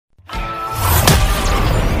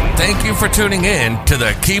Thank you for tuning in to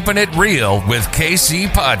the Keeping It Real with KC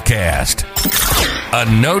podcast, a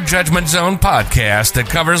no judgment zone podcast that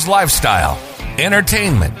covers lifestyle,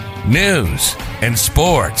 entertainment, news, and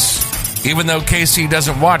sports. Even though KC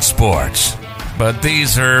doesn't watch sports, but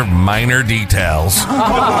these are minor details.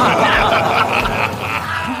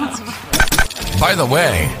 By the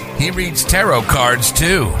way, he reads tarot cards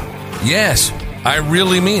too. Yes, I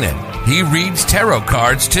really mean it. He reads tarot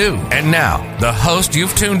cards too. And now, the host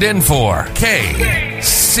you've tuned in for,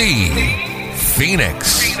 KC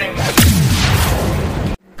Phoenix.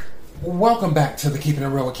 Welcome back to the Keeping It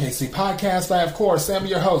Real with KC podcast. I, of course, am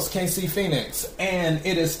your host, KC Phoenix. And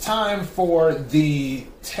it is time for the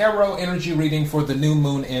tarot energy reading for the new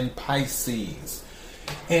moon in Pisces.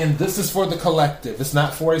 And this is for the collective. It's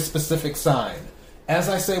not for a specific sign. As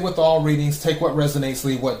I say with all readings, take what resonates,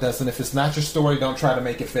 leave what doesn't. If it's not your story, don't try to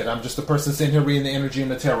make it fit. I'm just a person sitting here reading the energy and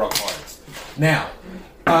the tarot cards. Now,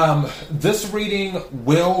 this reading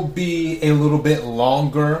will be a little bit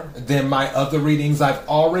longer than my other readings. I've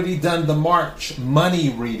already done the March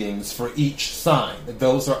money readings for each sign.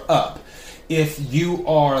 Those are up. If you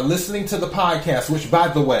are listening to the podcast, which, by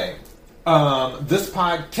the way,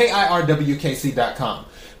 KIRWKC.com,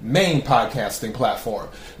 main podcasting platform.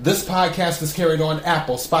 This podcast is carried on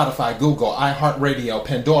Apple, Spotify, Google, iHeartRadio,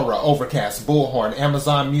 Pandora, Overcast, Bullhorn,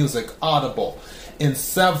 Amazon Music, Audible, and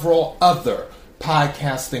several other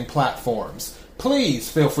podcasting platforms. Please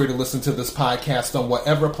feel free to listen to this podcast on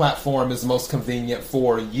whatever platform is most convenient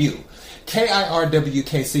for you.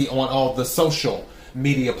 KIRWKC on all the social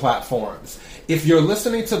media platforms. If you're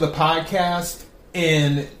listening to the podcast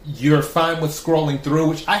and you're fine with scrolling through,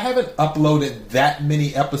 which I haven't uploaded that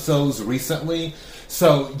many episodes recently,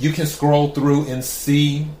 so you can scroll through and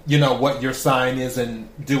see, what your sign is and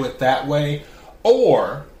do it that way.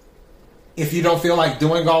 Or if you don't feel like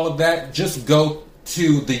doing all of that, just go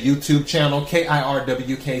to the YouTube channel,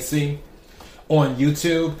 KIRWKC on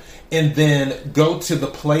YouTube, and then go to the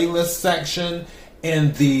playlist section,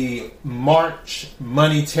 and the March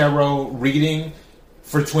Money Tarot reading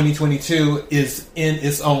for 2022 is in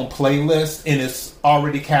its own playlist, and it's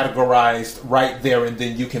already categorized right there, and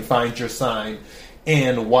then you can find your sign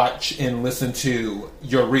and watch and listen to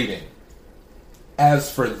your reading.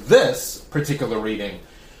 As for this particular reading,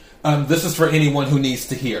 this is for anyone who needs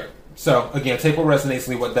to hear. So, again, take what resonates,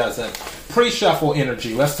 leave what doesn't. Pre-shuffle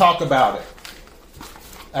energy. Let's talk about it.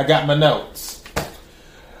 I got my notes.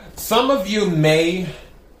 Some of you may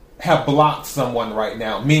have blocked someone right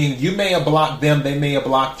now, meaning you may have blocked them, they may have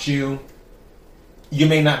blocked you. You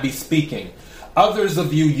may not be speaking. Others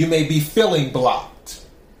of you, you may be feeling blocked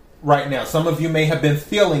right now. Some of you may have been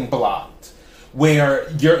feeling blocked, where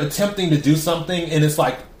you're attempting to do something, and it's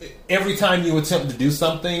like every time you attempt to do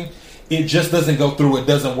something, it just doesn't go through, it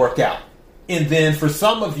doesn't work out. And then for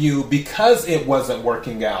some of you, because it wasn't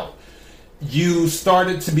working out, you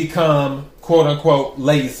started to become, quote unquote,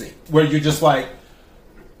 lazy, where you're just like,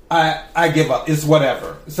 I give up, it's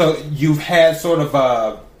whatever. So you've had sort of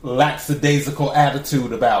a lackadaisical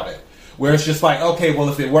attitude about it, where it's just like, okay, well,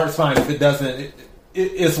 if it works, fine. If it doesn't,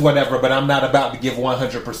 it's whatever, but I'm not about to give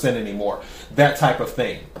 100% anymore. That type of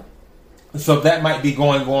thing. So that might be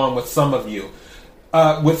going on with some of you.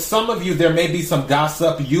 With some of you, there may be some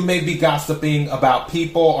gossip. You may be gossiping about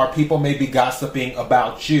people, or people may be gossiping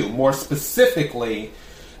about you. More specifically,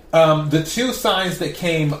 the two signs that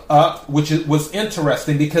came up, which was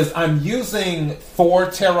interesting because I'm using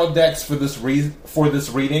 4 tarot decks for this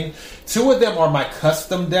reading. 2 of them are my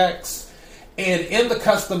custom decks, and in the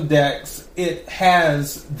custom decks, it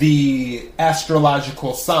has the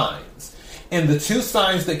astrological signs. And the 2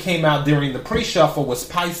 signs that came out during the pre-shuffle was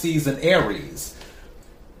Pisces and Aries.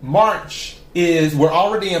 We're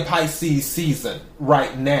already in Pisces season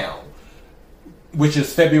right now, which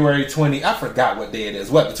is February 20, I forgot what day it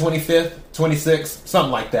is. What, the 25th, 26th,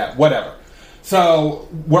 something like that, whatever. So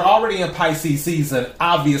we're already in Pisces season.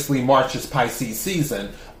 Obviously, March is Pisces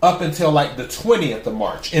season up until like the 20th of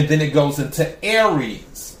March, and then it goes into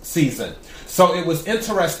Aries season. So it was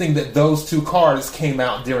interesting that those 2 cards came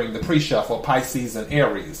out during the pre-shuffle, Pisces and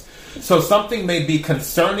Aries. So something may be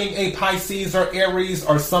concerning a Pisces or Aries,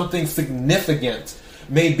 or something significant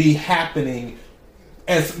may be happening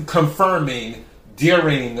as confirming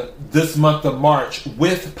during this month of March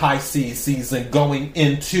with Pisces season going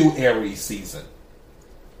into Aries season,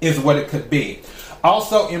 is what it could be.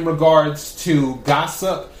 Also, in regards to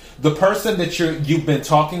gossip, the person that you've been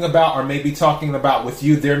talking about, or maybe talking about with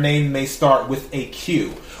you, their name may start with a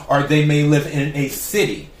Q, or they may live in a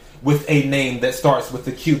city with a name that starts with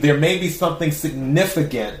a Q. There may be something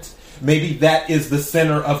significant. Maybe that is the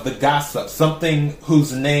center of the gossip, something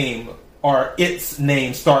whose name or its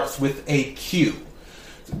name starts with a Q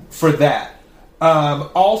for that.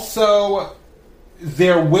 Also,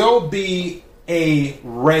 there will be a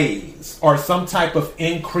raise or some type of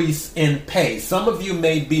increase in pay. Some of you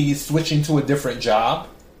may be switching to a different job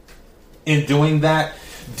in doing that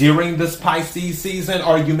during this Pisces season,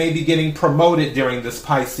 or you may be getting promoted during this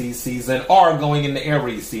Pisces season or going into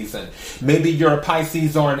Aries season. Maybe you're a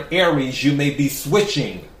Pisces or an Aries, you may be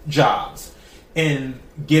switching jobs and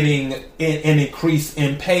getting an increase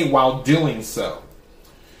in pay while doing so.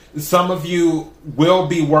 Some of you will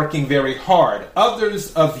be working very hard.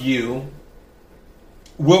 Others of you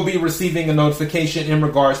will be receiving a notification in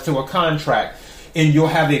regards to a contract, and you'll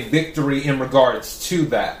have a victory in regards to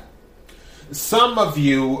that. Some of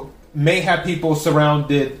you may have people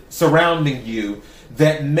surrounding you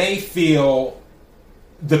that may feel,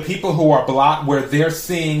 the people who are blocked, where they're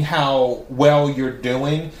seeing how well you're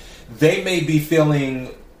doing, they may be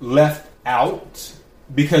feeling left out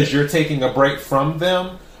because you're taking a break from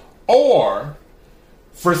them. Or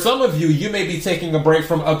for some of you, you may be taking a break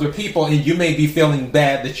from other people and you may be feeling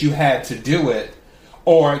bad that you had to do it,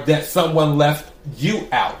 or that someone left you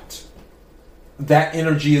out. That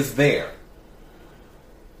energy is there.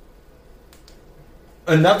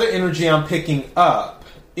 Another energy I'm picking up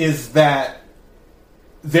is that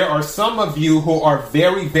there are some of you who are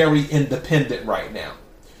very, very independent right now.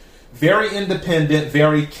 Very independent,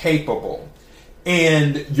 very capable.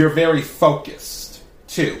 And you're very focused,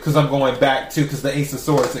 too. Because I'm going back to, because the Ace of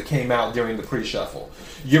Swords that came out during the pre-shuffle.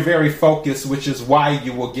 You're very focused, which is why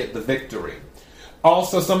you will get the victory.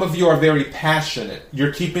 Also, some of you are very passionate.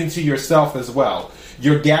 You're keeping to yourself as well.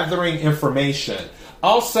 You're gathering information.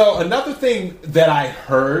 Also, another thing that I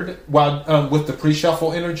heard while with the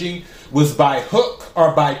pre-shuffle energy was by hook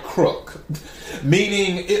or by crook.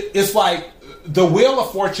 Meaning, it's like the Wheel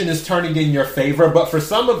of Fortune is turning in your favor, but for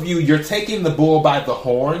some of you, you're taking the bull by the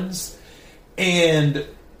horns and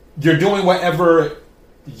you're doing whatever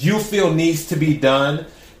you feel needs to be done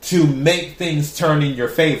to make things turn in your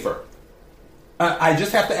favor. I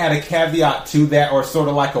just have to add a caveat to that, or sort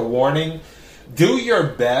of like a warning. Do your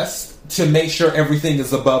best to make sure everything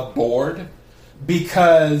is above board,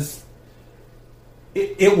 because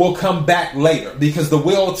it will come back later, because the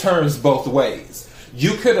wheel turns both ways.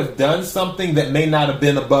 You could have done something that may not have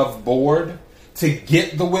been above board to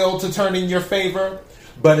get the wheel to turn in your favor,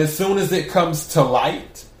 but as soon as it comes to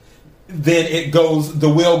light, then the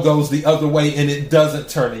wheel goes the other way and it doesn't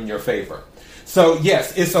turn in your favor. So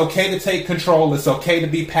yes, it's okay to take control. It's okay to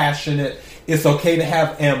be passionate. It's okay to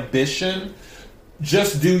have ambition.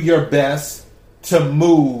 Just do your best to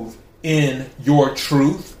move in your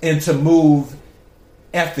truth and to move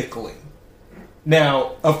ethically.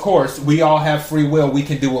 Now, of course, we all have free will. We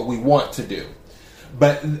can do what we want to do.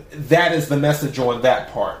 But that is the message on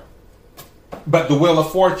that part. But the Wheel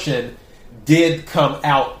of Fortune did come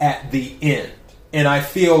out at the end. And I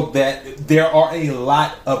feel that there are a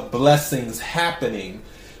lot of blessings happening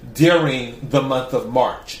during the month of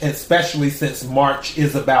March, especially since March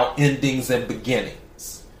is about endings and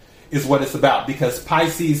beginnings, is what it's about, because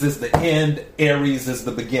Pisces is the end, Aries is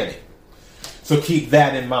the beginning. So keep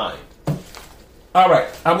that in mind. All right,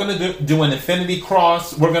 I'm going to do an infinity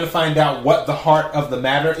cross. We're going to find out what the heart of the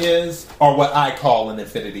matter is, or what I call an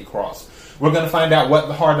infinity cross. We're going to find out what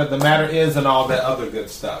the heart of the matter is and all that other good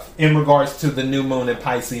stuff in regards to the new moon in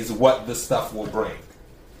Pisces, what the stuff will bring.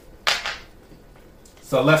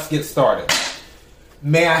 So let's get started.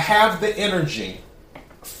 May I have the energy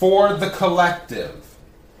for the collective,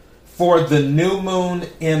 for the new moon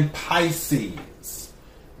in Pisces.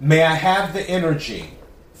 May I have the energy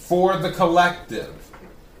for the collective,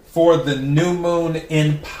 for the new moon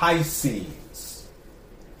in Pisces.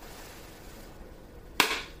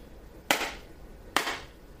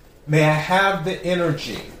 May I have the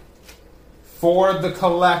energy for the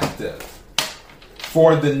collective,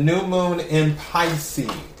 for the new moon in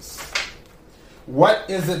Pisces. What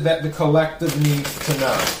is it that the collective needs to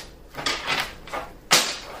know?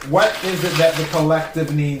 What is it that the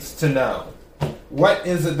collective needs to know? What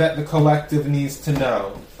is it that the collective needs to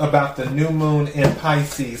know about the new moon in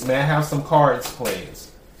Pisces? May I have some cards,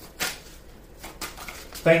 please?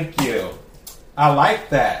 Thank you. I like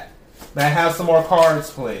that. May I have some more cards,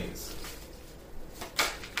 please?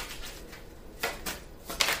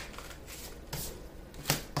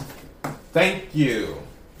 Thank you.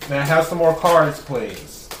 May I have some more cards,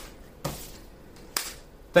 please?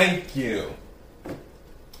 Thank you.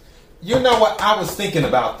 You know what? I was thinking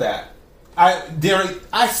about that.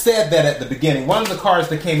 I said that at the beginning. One of the cards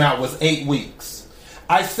that came out was 8 weeks.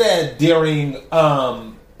 I said during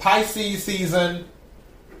Pisces season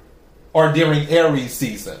or during Aries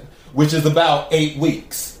season. which is about 8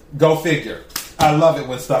 weeks. Go figure. I love it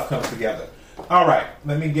when stuff comes together. All right,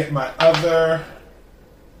 let me get my other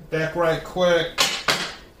deck right quick.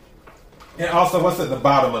 And also, what's at the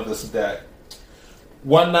bottom of this deck?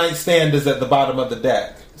 One night stand is at the bottom of the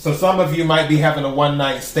deck. So some of you might be having a one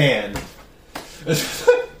night stand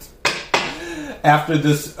after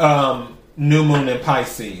this new moon in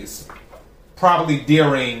Pisces, probably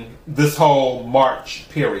during this whole March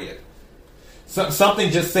period. So, something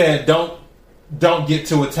just said, don't get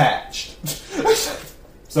too attached.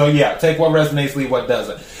 So yeah, take what resonates, leave what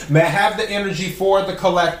doesn't. May I have the energy for the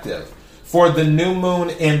collective, for the new moon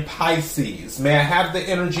in Pisces? May I have the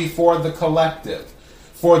energy for the collective,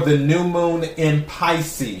 for the new moon in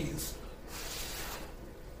Pisces?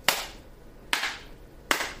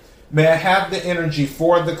 May I have the energy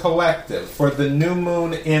for the collective, for the new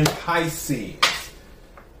moon in Pisces?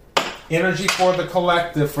 Energy for the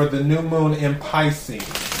collective, for the new moon in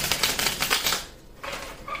Pisces.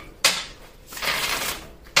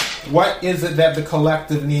 What is it that the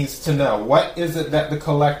collective needs to know? What is it that the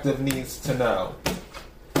collective needs to know?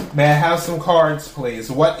 May I have some cards, please?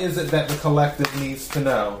 What is it that the collective needs to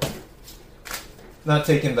know? Not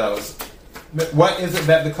taking those. What is it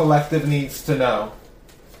that the collective needs to know?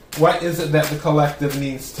 What is it that the collective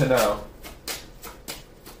needs to know?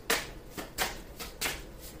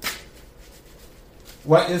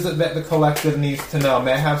 What is it that the collective needs to know?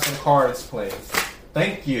 May I have some cards, please?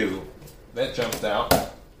 Thank you. That jumped out.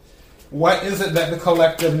 What is it that the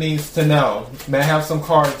collective needs to know? May I have some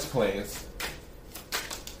cards, please?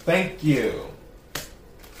 Thank you.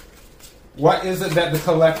 What is it that the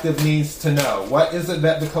collective needs to know? What is it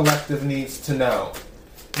that the collective needs to know?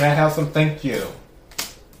 May I have some thank you?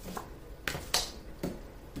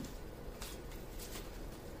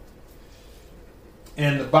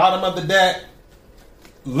 And the bottom of the deck,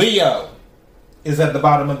 Leo is at the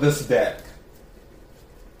bottom of this deck.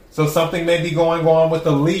 So something may be going on with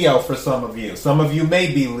the Leo for some of you. Some of you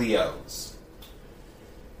may be Leos.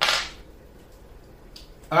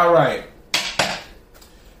 All right.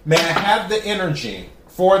 May I have the energy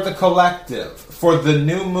for the collective, for the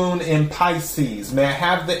new moon in Pisces? May I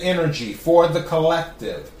have the energy for the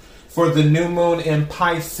collective, for the new moon in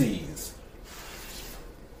Pisces?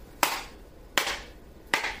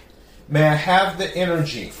 May I have the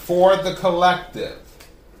energy for the collective,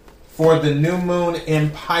 for the new moon in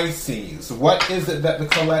Pisces? What is it that the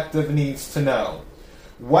collective needs to know?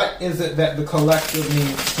 What is it that the collective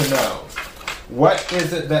needs to know? What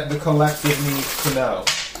is it that the collective needs to know?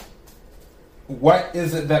 What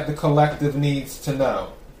is it that the collective needs to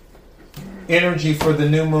know? Energy for the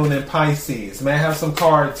new moon in Pisces. May I have some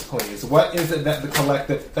cards, please? What is it that the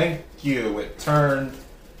collective... Thank you. It turned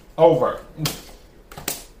over.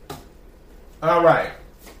 All right.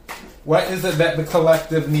 What is it that the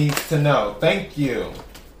collective needs to know? Thank you.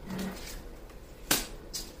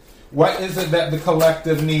 What is it that the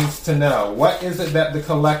collective needs to know? What is it that the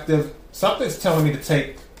collective... Something's telling me to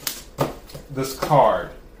take this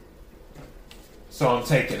card. So I'm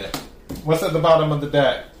taking it. What's at the bottom of the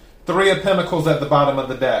deck? 3 of Pentacles at the bottom of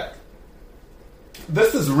the deck.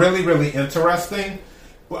 This is really, really interesting.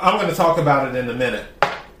 Well, I'm going to talk about it in a minute.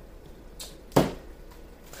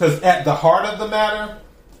 Because at the heart of the matter,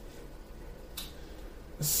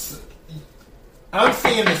 I'm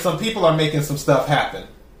seeing that some people are making some stuff happen.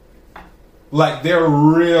 Like they're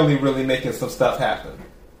really, really making some stuff happen.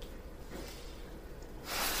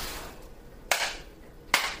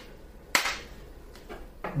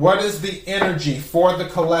 What is the energy for the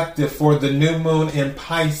collective for the new moon in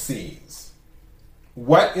Pisces?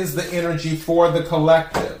 What is the energy for the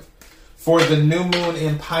collective for the new moon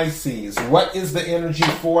in Pisces? What is the energy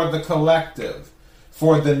for the collective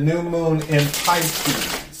for the new moon in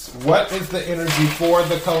Pisces? What is the energy for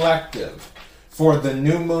the collective for the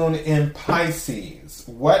new moon in Pisces?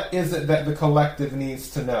 What is it that the collective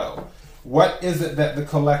needs to know? What is it that the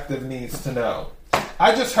collective needs to know?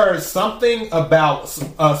 I just heard something about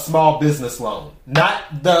a small business loan.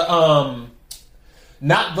 Not the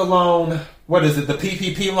loan, what is it? The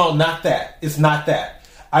PPP loan? Not that. It's not that.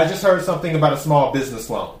 I just heard something about a small business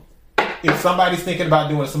loan. If somebody's thinking about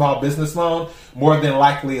doing a small business loan, more than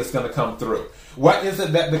likely it's going to come through. What is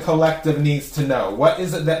it that the collective needs to know? What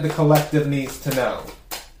is it that the collective needs to know?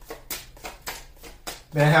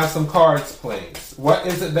 May I have some cards, please? What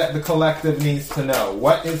is it that the collective needs to know?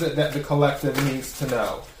 What is it that the collective needs to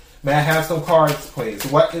know? May I have some cards, please?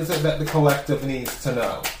 What is it that the collective needs to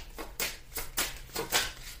know?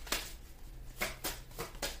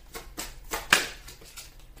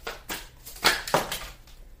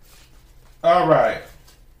 All right.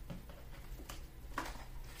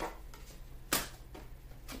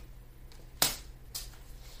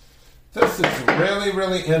 This is really,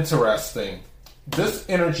 really interesting. This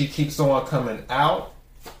energy keeps on coming out.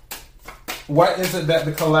 What is it that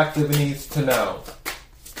the collective needs to know?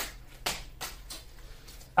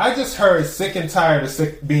 I just heard sick and tired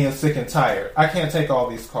of being sick and tired. I can't take all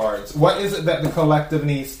these cards. What is it that the collective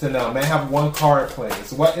needs to know? May I have one card,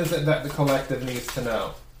 please? What is it that the collective needs to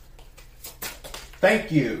know?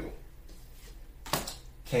 Thank you.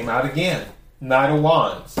 Came out again. Knight of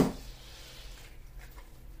Wands.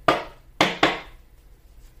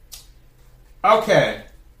 Okay.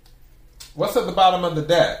 What's at the bottom of the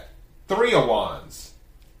deck? Three of Wands.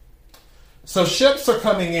 So ships are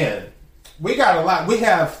coming in. We got a lot. We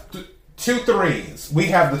have two threes. We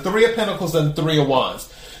have the Three of Pentacles and the Three of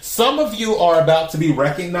Wands. Some of you are about to be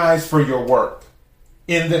recognized for your work.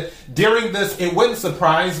 During this, it wouldn't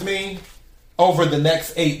surprise me over the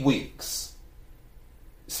next 8 weeks.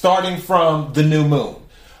 Starting from the new moon.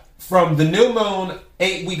 From the new moon,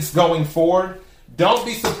 8 weeks going forward, don't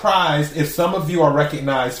be surprised if some of you are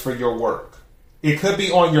recognized for your work. It could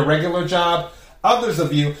be on your regular job. Others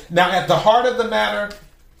of you. Now, at the heart of the matter,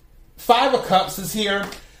 Five of Cups is here.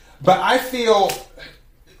 But I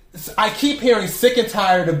keep hearing sick and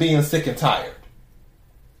tired of being sick and tired.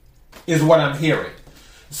 Is what I'm hearing.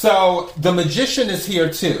 So, the Magician is here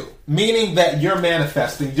too. Meaning that you're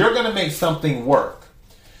manifesting. You're going to make something work.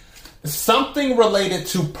 Something related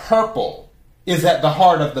to purple is at the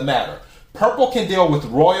heart of the matter. Purple can deal with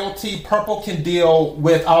royalty. Purple can deal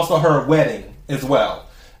with also her wedding as well.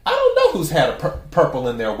 I don't know who's had a purple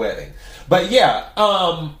in their wedding. But yeah,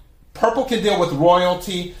 purple can deal with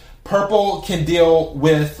royalty. Purple can deal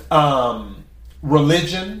with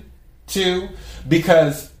religion too.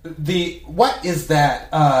 Because what is that?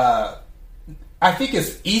 I think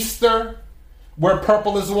it's Easter where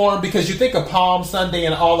purple is worn. Because you think of Palm Sunday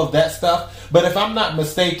and all of that stuff. But if I'm not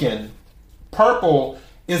mistaken, purple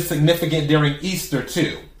is significant during Easter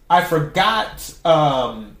too. I forgot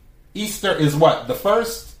Easter is what? The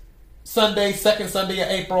first Sunday, second Sunday of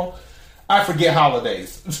April? I forget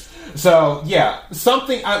holidays. So yeah,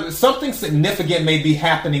 something significant may be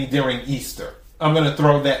happening during Easter. I'm going to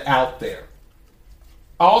throw that out there.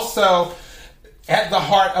 Also, at the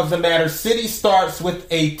heart of the matter, city starts with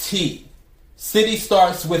a T. City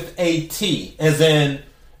starts with a T, as in,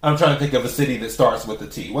 I'm trying to think of a city that starts with a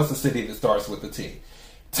T. What's a city that starts with a T?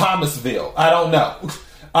 Thomasville. I don't know.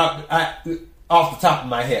 Off the top of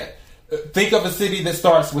my head. Think of a city that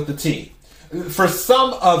starts with a T. For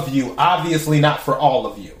some of you, obviously not for all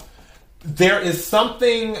of you, there is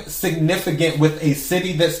something significant with a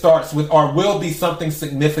city that starts with, or will be something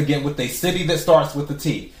significant with a city that starts with a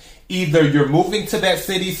T. Either you're moving to that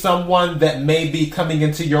city, someone that may be coming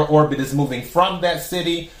into your orbit is moving from that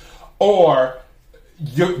city, or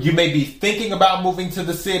you may be thinking about moving to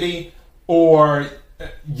the city, or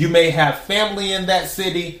you may have family in that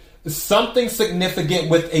city. Something significant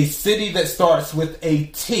with a city that starts with a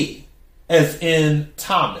T, as in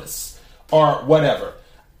Thomas or whatever.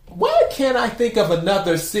 Why can't I think of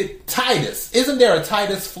another city? Titus. Isn't there a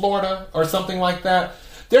Titus, Florida or something like that?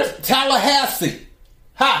 There's Tallahassee.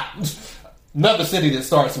 Ha! Another city that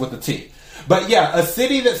starts with a T. But yeah, a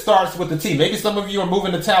city that starts with a T. Maybe some of you are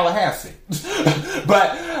moving to Tallahassee.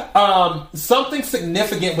 But something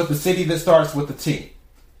significant with the city that starts with a T.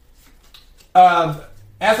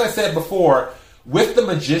 As I said before, with the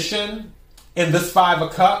Magician in this Five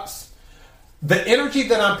of Cups, the energy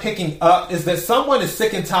that I'm picking up is that someone is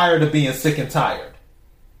sick and tired of being sick and tired.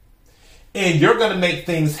 And you're going to make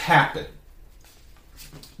things happen.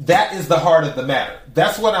 That is the heart of the matter.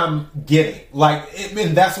 That's what I'm getting.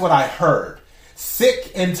 And that's what I heard.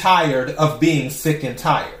 Sick and tired of being sick and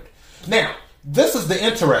tired. Now, this is the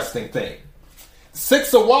interesting thing.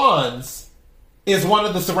 Six of Wands is one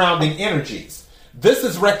of the surrounding energies. This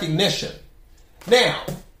is recognition. Now,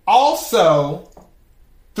 also,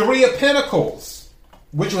 Three of Pentacles,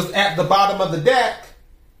 which was at the bottom of the deck,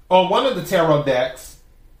 on one of the tarot decks,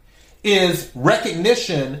 is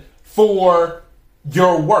recognition for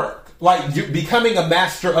your work. Like you becoming a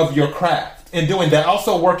master of your craft and doing that.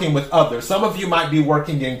 Also working with others. Some of you might be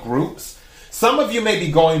working in groups. Some of you may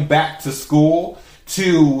be going back to school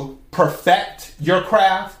to perfect your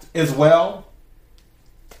craft as well.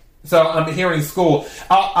 So I'm hearing school.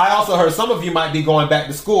 I also heard some of you might be going back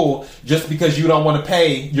to school just because you don't want to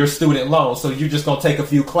pay your student loans. So you're just going to take a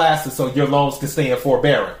few classes so your loans can stay in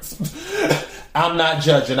forbearance. I'm not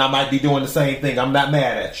judging. I might be doing the same thing. I'm not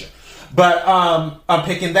mad at you. But I'm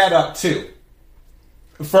picking that up too.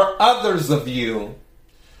 For others of you,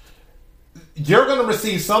 you're going to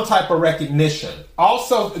receive some type of recognition.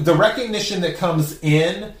 Also, the recognition that comes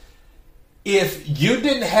in if you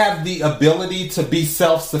didn't have the ability to be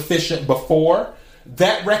self-sufficient before,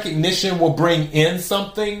 that recognition will bring in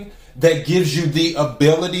something that gives you the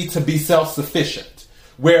ability to be self-sufficient,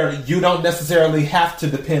 where you don't necessarily have to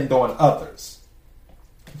depend on others.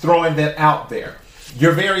 Throwing that out there.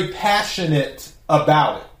 You're very passionate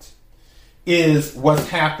about it, is what's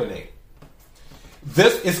happening.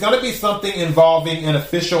 This is going to be something involving an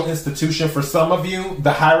official institution for some of you.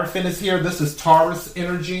 The Hierophant is here. This is Taurus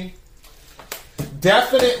energy.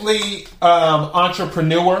 Definitely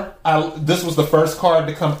entrepreneur. This was the first card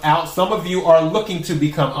to come out. Some of you are looking to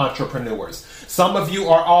become entrepreneurs. Some of you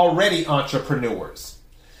are already entrepreneurs.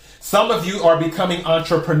 Some of you are becoming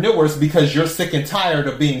entrepreneurs because you're sick and tired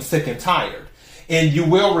of being sick and tired. And you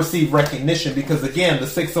will receive recognition because, again, the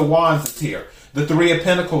Six of Wands is here. The Three of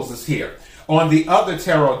Pentacles is here. On the other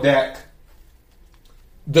tarot deck,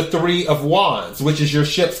 the Three of Wands, which is your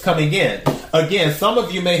ships coming in. Again, some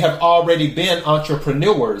of you may have already been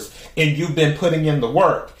entrepreneurs and you've been putting in the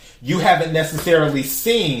work. You haven't necessarily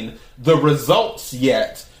seen the results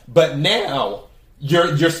yet, but now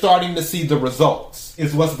you're starting to see the results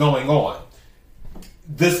is what's going on.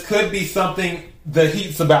 This could be something, the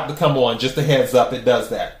heat's about to come on, just a heads up, it does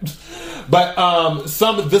that. But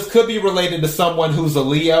this could be related to someone who's a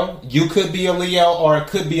Leo. You could be a Leo, or it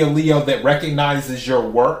could be a Leo that recognizes your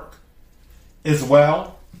work as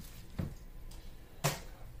well.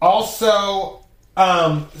 Also,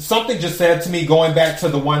 something just said to me, going back to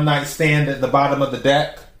the one night stand at the bottom of the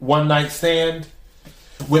deck, one night stand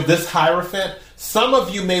with this Hierophant. Some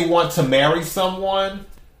of you may want to marry someone,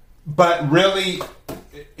 but really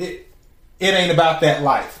it ain't about that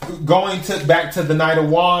life. Going back to the Knight of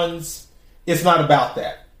Wands, it's not about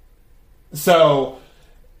that. So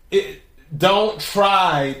don't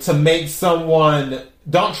try to make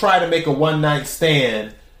a one night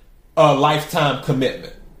stand a lifetime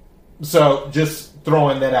commitment. So just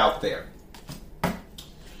throwing that out there.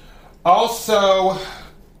 Also,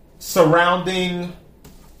 surrounding,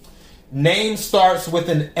 name starts with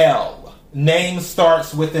an L. Name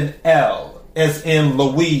starts with an L, as in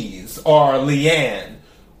Louise or Leanne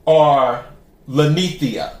or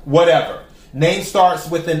Lanithia, whatever. Name starts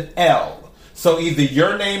with an L. So either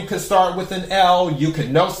your name could start with an L, you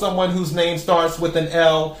could know someone whose name starts with an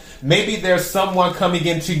L. Maybe there's someone coming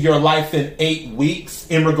into your life in 8 weeks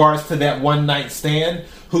in regards to that one night stand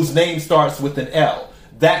whose name starts with an L.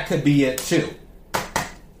 That could be it too.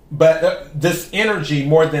 But this energy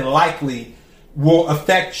more than likely will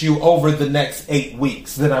affect you over the next 8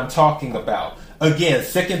 weeks that I'm talking about. Again,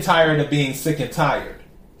 sick and tired of being sick and tired.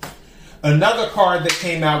 Another card that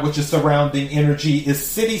came out, which is surrounding energy, is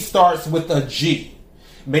City starts with a G.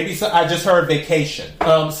 Maybe I just heard vacation.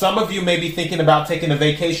 Some of you may be thinking about taking a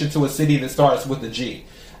vacation to a city that starts with a G.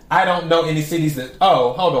 I don't know any cities that...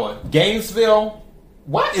 Oh, hold on. Gainesville?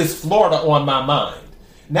 Why is Florida on my mind?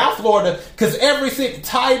 Now Florida, because every city...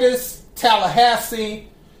 Titus, Tallahassee,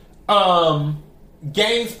 I'm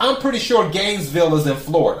pretty sure Gainesville is in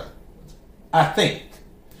Florida. I think.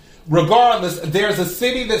 Regardless, there's a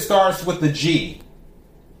city that starts with a G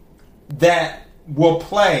that will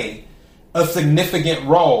play a significant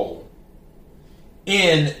role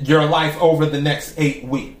in your life over the next 8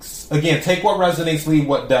 weeks. Again, take what resonates, leave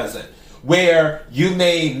what doesn't. Where you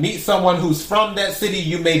may meet someone who's from that city,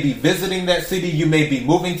 you may be visiting that city, you may be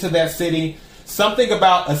moving to that city. Something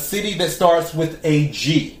about a city that starts with a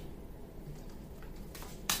G.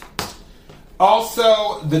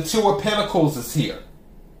 Also, the Two of Pentacles is here,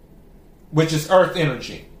 which is earth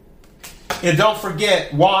energy. And don't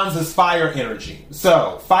forget, Wands is fire energy.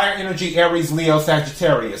 So, fire energy, Aries, Leo,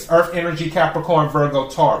 Sagittarius. Earth energy, Capricorn, Virgo,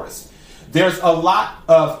 Taurus. There's a lot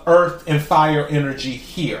of earth and fire energy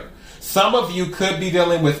here. Some of you could be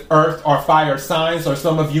dealing with earth or fire signs, or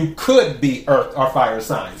some of you could be earth or fire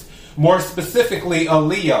signs. More specifically, a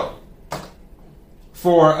Leo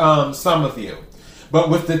for some of you. But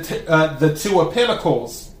with the Two of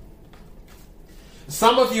Pentacles,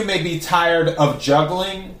 some of you may be tired of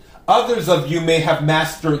juggling. Others of you may have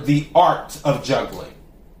mastered the art of juggling,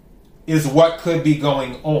 is what could be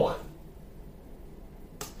going on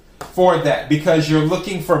for that, because you're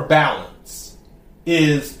looking for balance,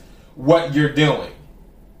 is what you're doing.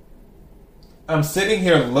 I'm sitting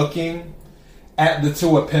here looking at the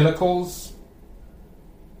Two of Pentacles.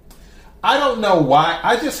 I don't know why.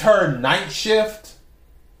 I just heard night shift.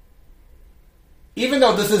 Even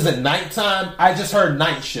though this isn't nighttime, I just heard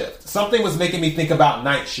night shift. Something was making me think about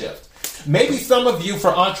night shift. Maybe some of you, for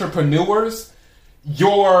entrepreneurs,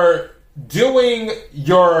 you're doing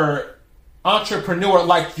your entrepreneur,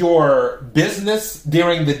 like your business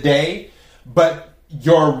during the day, but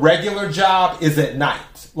your regular job is at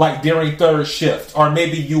night, like during third shift, or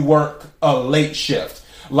maybe you work a late shift,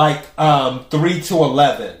 like 3 to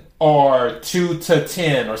 11 or 2 to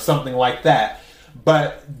 10 or something like that.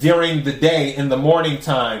 But during the day, in the morning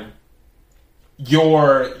time,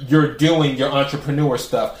 you're doing your entrepreneur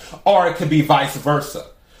stuff. Or it could be vice versa,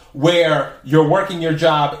 where you're working your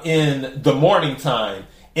job in the morning time,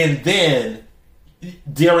 and then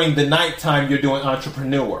during the nighttime, you're doing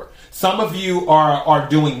entrepreneur. Some of you are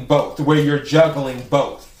doing both, where you're juggling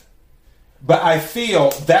both. But I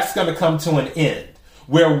feel that's going to come to an end,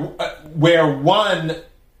 where one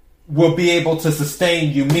will be able to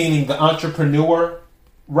sustain you, meaning the entrepreneur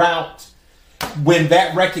route. When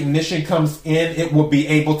that recognition comes in, it will be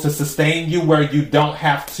able to sustain you where you don't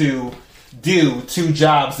have to do 2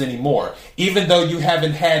 jobs anymore. Even though you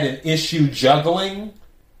haven't had an issue juggling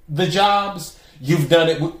the jobs, you've done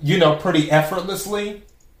it, pretty effortlessly.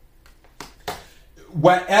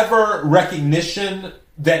 Whatever recognition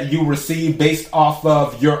that you receive based off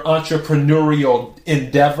of your entrepreneurial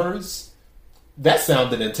endeavors, that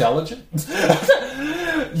sounded intelligent.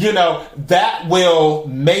 That will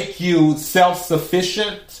make you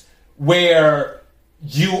self-sufficient, where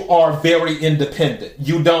you are very independent.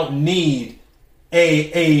 You don't need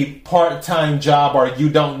a part-time job, or you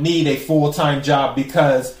don't need a full-time job,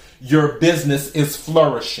 because your business is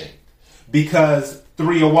flourishing. Because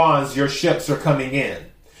 3 of Wands, your ships are coming in.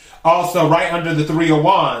 Also, right under the 3 of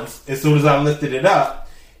Wands, as soon as I lifted it up,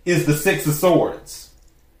 is the 6 of Swords.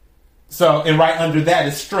 So, and right under that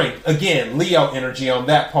is strength. Again, Leo energy on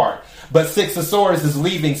that part. But 6 of Swords is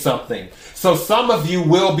leaving something. So some of you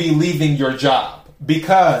will be leaving your job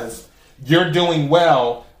because you're doing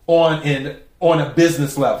well on a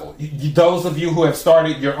business level. Those of you who have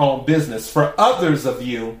started your own business. For others of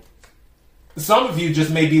you, some of you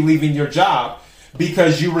just may be leaving your job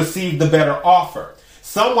because you received the better offer.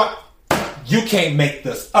 You can't make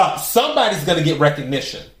this up. Somebody's going to get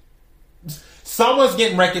recognition. Someone's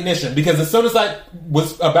getting recognition, because as soon as I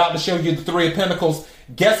was about to show you the 3 of Pentacles,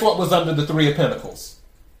 guess what was under the 3 of Pentacles?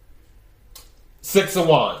 6 of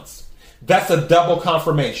Wands. That's a double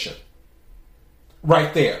confirmation.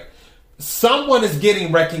 Right there. Someone is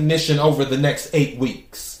getting recognition over the next 8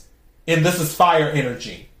 weeks. And this is fire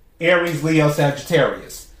energy. Aries, Leo,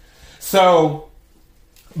 Sagittarius. So,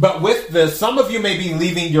 but with this, some of you may be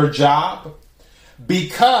leaving your job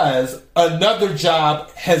because another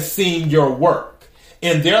job has seen your work.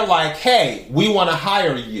 And they're like, hey, we want to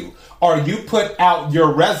hire you. Or you put out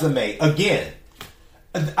your resume. Again,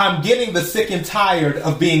 I'm getting the sick and tired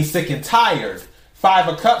of being sick and tired. 5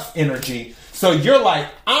 of Cups energy. So you're like,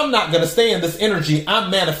 I'm not going to stay in this energy. I'm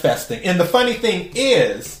manifesting. And the funny thing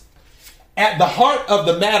is, at the heart of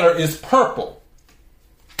the matter is purple.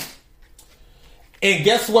 And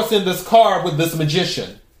guess what's in this card with this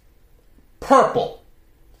magician? Purple.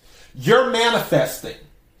 You're manifesting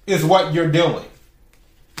is what you're doing.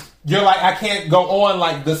 You're like, I can't go on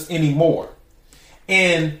like this anymore.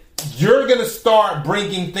 And you're going to start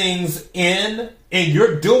bringing things in, and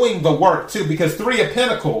you're doing the work too, because 3 of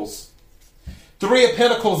Pentacles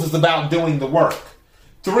is about doing the work.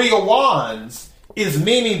 3 of Wands is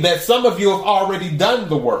meaning that some of you have already done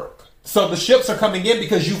the work. So the ships are coming in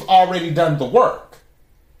because you've already done the work.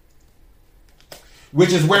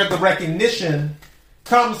 Which is where the recognition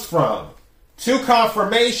comes from. 2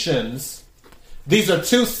 confirmations. These are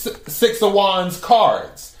 2 6 of Wands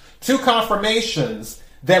cards. 2 confirmations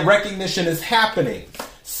that recognition is happening.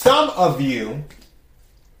 Some of you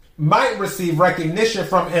might receive recognition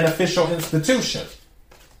from an official institution.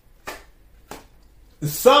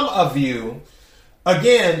 Some of you,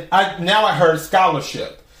 again, I heard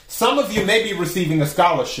scholarship. Some of you may be receiving a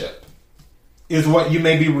scholarship, is what you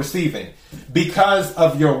may be receiving, because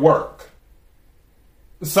of your work.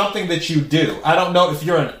 Something that you do. I don't know if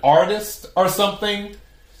you're an artist or something.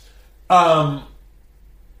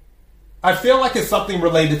 I feel like it's something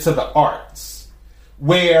related to the arts,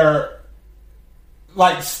 where,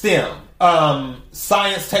 like STEM,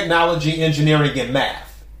 science, technology, engineering, and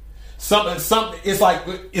math.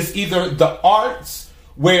 It's either the arts,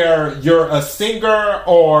 where you're a singer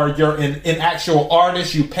or you're an actual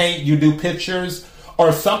artist, you paint, you do pictures,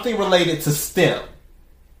 or something related to STEM.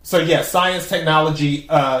 So yeah, science, technology,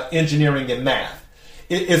 engineering, and math.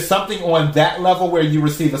 It is something on that level where you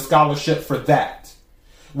receive a scholarship for that,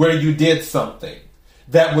 where you did something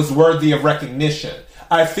that was worthy of recognition.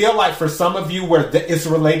 I feel like for some of you where it's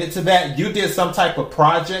related to that, you did some type of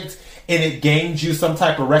project and it gained you some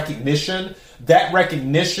type of recognition. That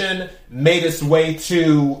recognition made its way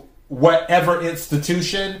to whatever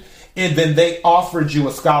institution, and then they offered you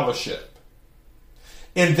a scholarship.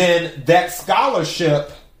 And then that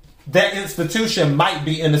scholarship, that institution might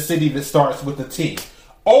be in a city that starts with a T,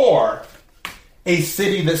 or a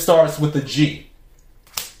city that starts with a G,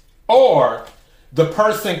 or the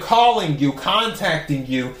person calling you, contacting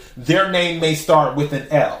you, their name may start with an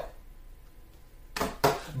L.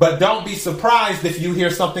 But don't be surprised if you hear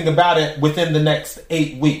something about it within the next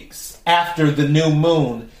 8 weeks after the new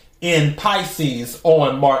moon in Pisces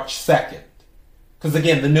on March 2nd. Because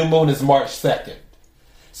again, the new moon is March 2nd.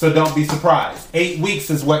 So don't be surprised. 8 weeks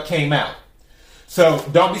is what came out. So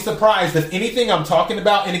don't be surprised if anything I'm talking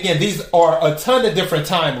about, and again, these are a ton of different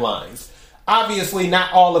timelines. Obviously,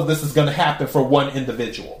 not all of this is going to happen for one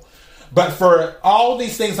individual. But for all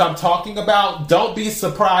these things I'm talking about, don't be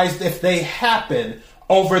surprised if they happen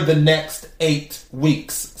over the next 8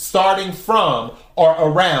 weeks, starting from or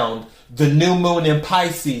around the new moon in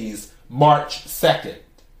Pisces, March 2nd.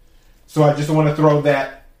 So I just want to throw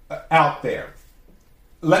that out there.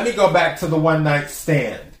 Let me go back to the one night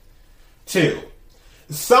stand, too.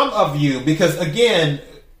 Some of you, because again,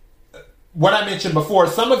 what I mentioned before,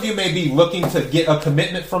 some of you may be looking to get a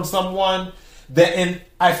commitment from someone that, and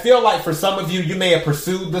I feel like for some of you, you may have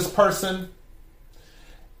pursued this person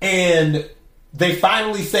and they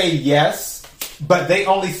finally say yes, but they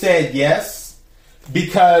only said yes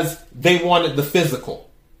because they wanted the physical.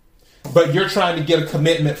 But you're trying to get a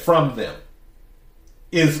commitment from them,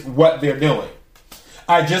 is what they're doing.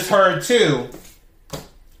 I just heard too,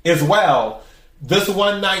 as well, this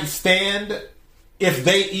one night stand, if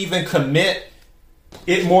they even commit,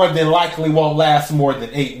 it more than likely won't last more than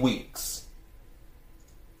 8 weeks.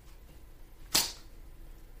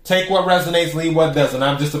 Take what resonates, leave what doesn't.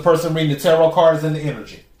 I'm just a person reading the tarot cards and the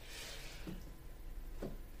energy.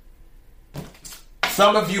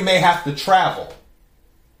 Some of you may have to travel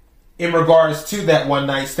in regards to that one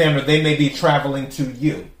night stand, or they may be traveling to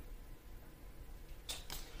you.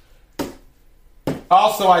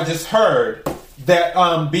 Also, I just heard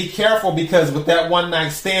that be careful, because with that one night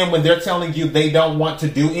stand, when they're telling you they don't want to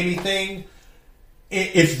do anything,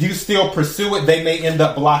 if you still pursue it, they may end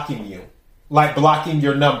up blocking you. Like blocking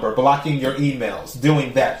your number, blocking your emails,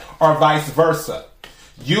 doing that, or vice versa.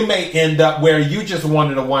 You may end up where you just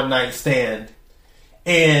wanted a one night stand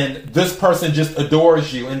and this person just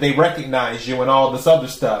adores you and they recognize you and all this other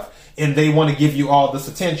stuff and they want to give you all this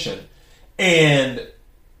attention. And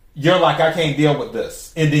you're like, I can't deal with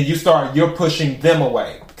this. And then you're pushing them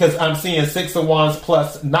away. Because I'm seeing 6 of Wands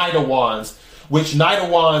plus Knight of Wands, which Knight of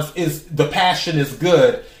Wands is, the passion is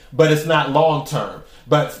good, but it's not long term.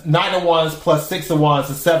 But Knight of Wands plus 6 of Wands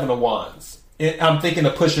is 7 of Wands. I'm thinking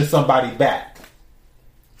of pushing somebody back.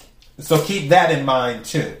 So keep that in mind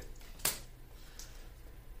too.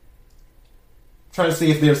 Trying to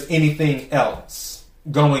see if there's anything else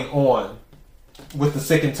going on with the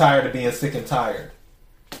sick and tired of being sick and tired.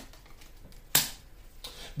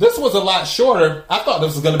 This was a lot shorter. I thought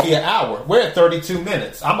this was going to be an hour. We're at 32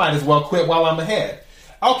 minutes. I might as well quit while I'm ahead.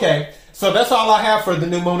 Okay, so that's all I have for the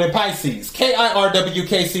new moon in Pisces.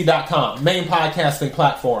 KIRWKC.com, main podcasting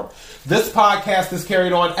platform. This podcast is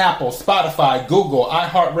carried on Apple, Spotify, Google,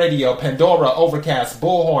 iHeartRadio, Pandora, Overcast,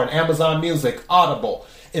 Bullhorn, Amazon Music, Audible,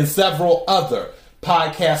 and several other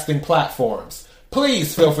podcasting platforms.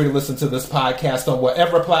 Please feel free to listen to this podcast on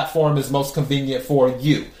whatever platform is most convenient for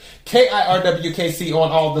you. KIRWKC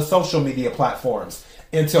on all the social media platforms.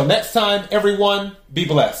 Until next time, everyone, be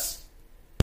blessed.